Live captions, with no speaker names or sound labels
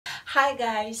Hi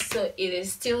guys, so it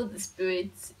is still the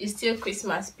spirit, it's still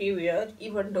Christmas period,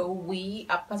 even though we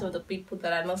are part of the people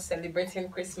that are not celebrating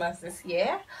Christmas this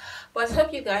year. But I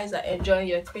hope you guys are enjoying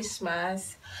your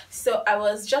Christmas. So I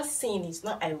was just seeing,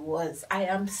 I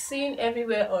am seeing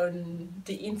everywhere on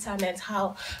the internet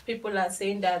how people are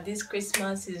saying that this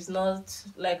Christmas is not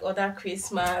like other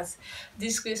Christmas.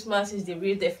 This Christmas is the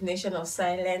real definition of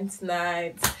silent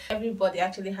night. Everybody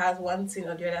actually has one thing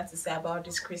or the other to say about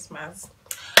this Christmas.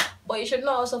 But you should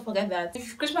not also forget that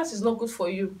if Christmas is not good for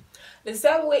you, the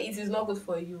same way it is not good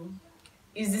for you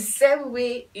is the same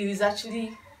way it is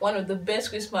actually one of the best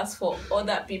Christmas for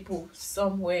other people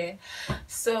somewhere.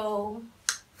 So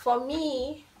for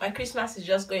me, my Christmas is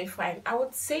just going fine. I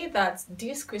would say that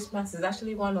this Christmas is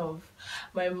actually one of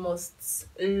my most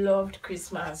loved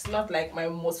Christmas. Not like my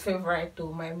most favorite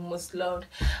though, my most loved.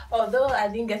 Although I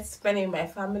didn't get to spend it with my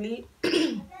family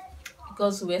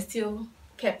because we're still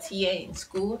kept here in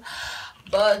school,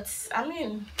 but I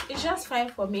mean it's just fine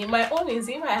for me. My own is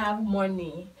if I have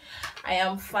money, I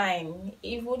am fine.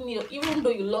 Even though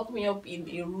you lock me up in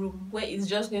a room where it's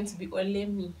just going to be only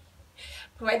me,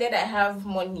 provided I have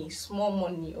money, small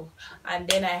money, and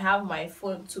then I have my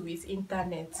phone too with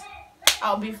internet,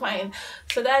 I'll be fine.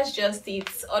 So that's just it.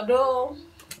 Although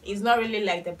it's not really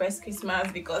like the best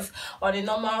Christmas because on a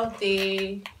normal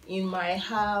day in my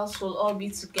house we'll all be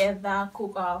together,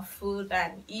 cook our food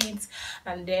and eat,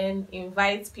 and then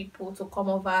invite people to come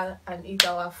over and eat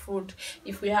our food.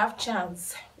 If we have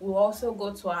chance, we'll also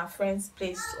go to our friend's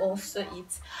place to also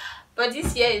eat. But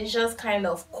this year is just kind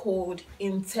of cold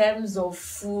in terms of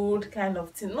food, kind of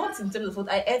thing. Not in terms of food,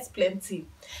 I ate plenty.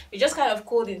 It's just kind of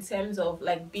cold in terms of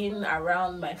like being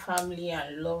around my family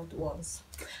and loved ones.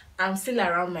 I'm still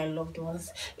around my loved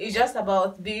ones. It's just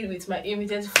about being with my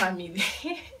immediate family.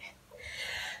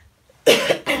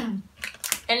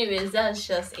 Anyways, that's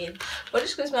just it. But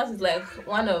this Christmas is like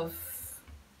one of,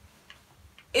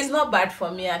 it's not bad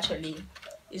for me actually.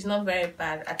 It's not very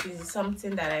bad. At least it's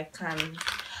something that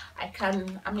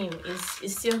I mean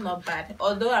it's still not bad.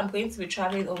 Although I'm going to be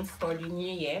traveling home for the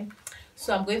new year.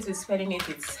 So I'm going to be spending it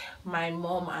with my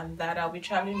mom and dad. I'll be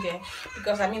traveling there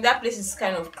because I mean that place is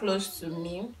kind of close to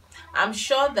me. I'm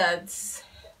sure that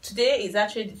today is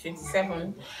actually the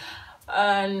 27th,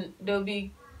 and they'll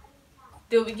be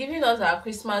giving us our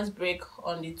Christmas break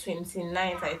on the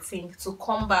 29th, I think, to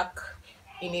come back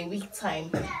in a week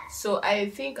time. So I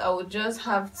think I would just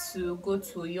have to go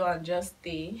to you and just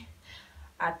stay,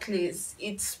 at least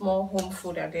eat small home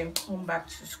food and then come back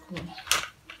to school.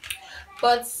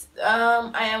 But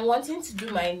I am wanting to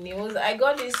do my nails. I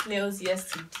got these nails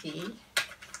yesterday.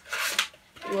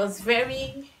 It was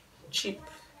very cheap.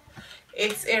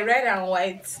 It's a red and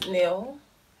white nail.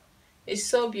 It's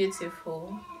so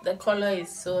beautiful. The color is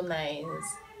so nice.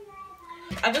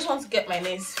 I just want to get my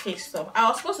nails fixed up. I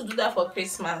was supposed to do that for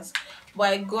Christmas, but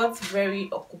I got very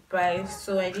occupied,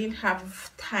 so I didn't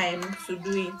have time to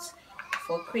do it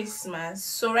for Christmas.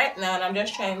 So right now I'm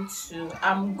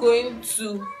going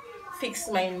to fix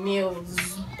my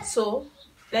nails. So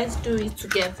let's do it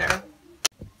together.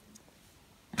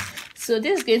 So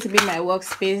this is going to be my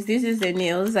workspace. This is the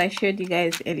nails I showed you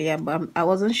guys earlier, but I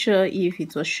wasn't sure if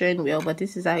it was showing well, but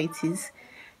this is how it is.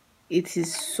 It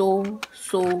is so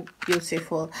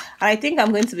beautiful. I think I'm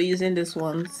going to be using this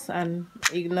ones and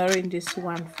ignoring this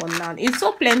one for now. It's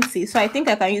so plenty, so I think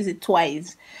I can use it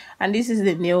twice. And this is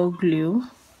the nail glue.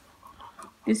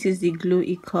 This is the glue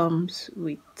it comes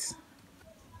with.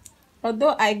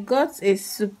 Although I got a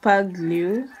super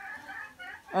glue,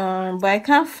 but I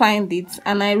can't find it,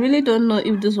 and I really don't know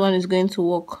if this one is going to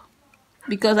work,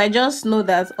 because I just know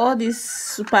that all these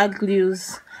super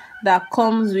glues that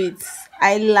comes with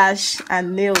eyelash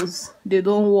and nails, they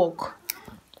don't work.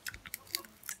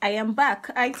 I am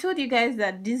back. I told you guys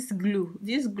that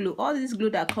all this glue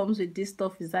that comes with this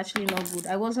stuff is actually not good.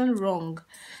 I wasn't wrong.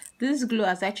 This glue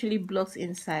has actually blocked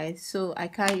inside, so I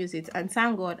can't use it. And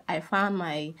thank God I found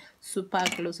my super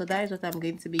glue, so that is what I'm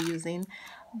going to be using.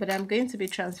 But I'm going to be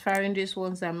transferring these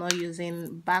ones I'm not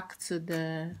using back to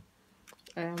the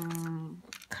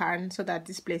can, so that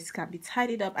this place can be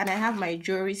tidied up. And I have my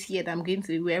jewelries here that I'm going to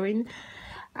be wearing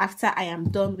after I am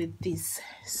done with this.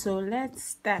 So uh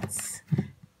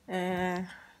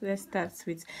let's start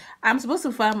with, I'm supposed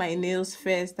to file my nails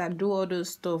first and do all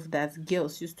those stuff that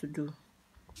girls used to do,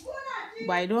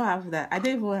 but I don't have that. I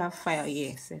don't even have file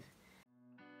here sef.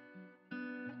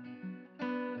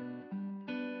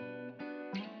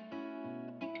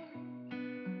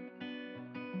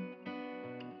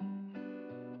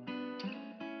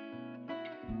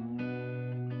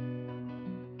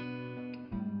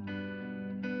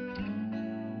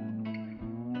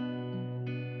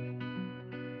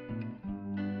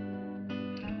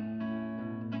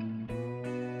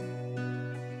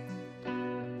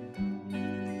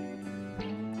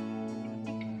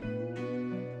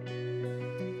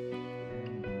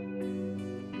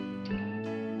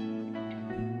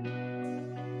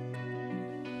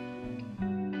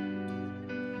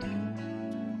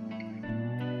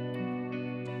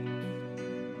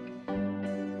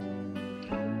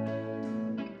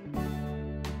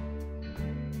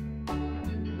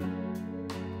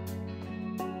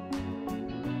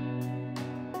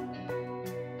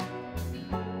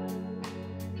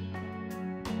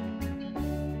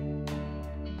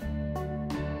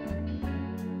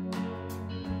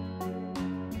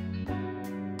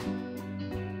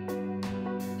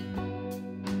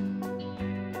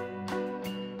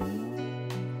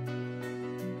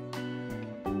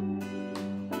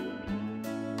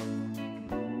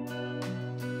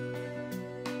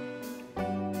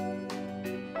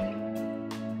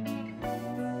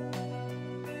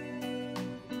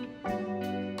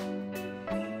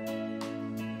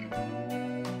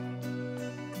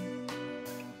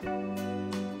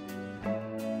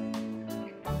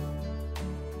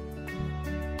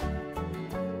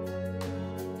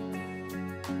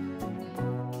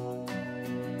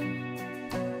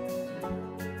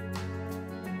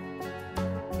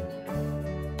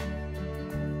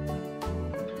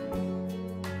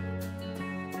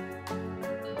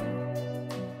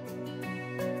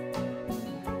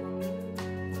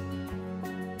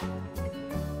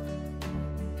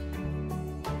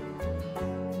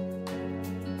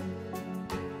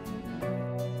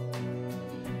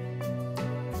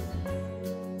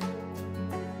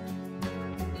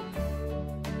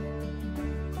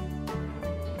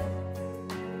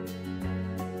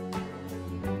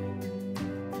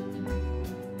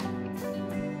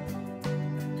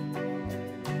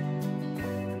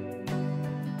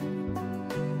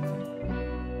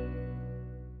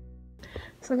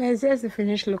 So guys, here's the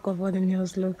finished look of what the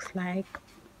nails looks like.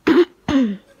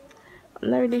 I'm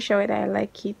not really sure whether I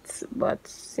like it, but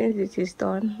since it is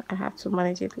done, I have to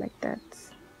manage it like that.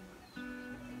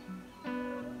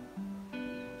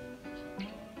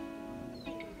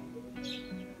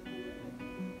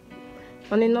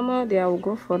 On a normal day, I will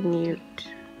go for nude,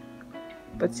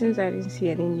 but since I didn't see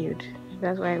any nude,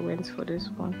 that's why I went for this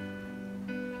one.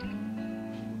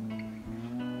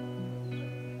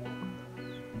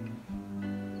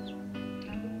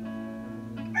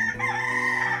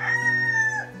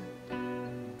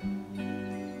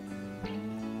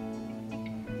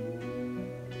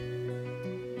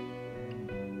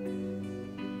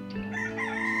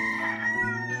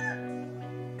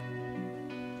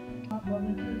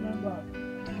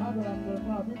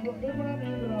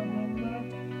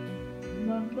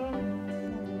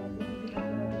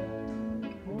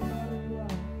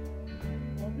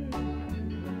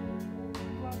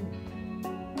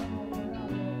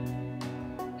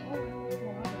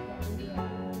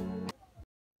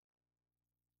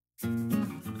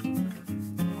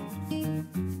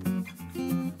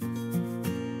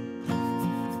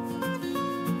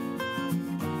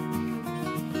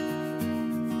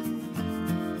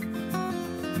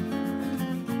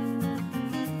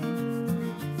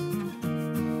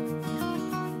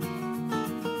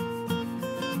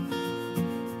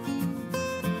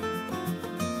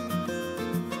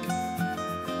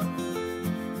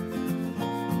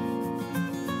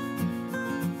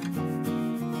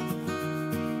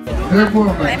 Let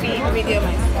me video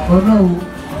myself.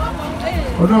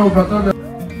 Oh no, but not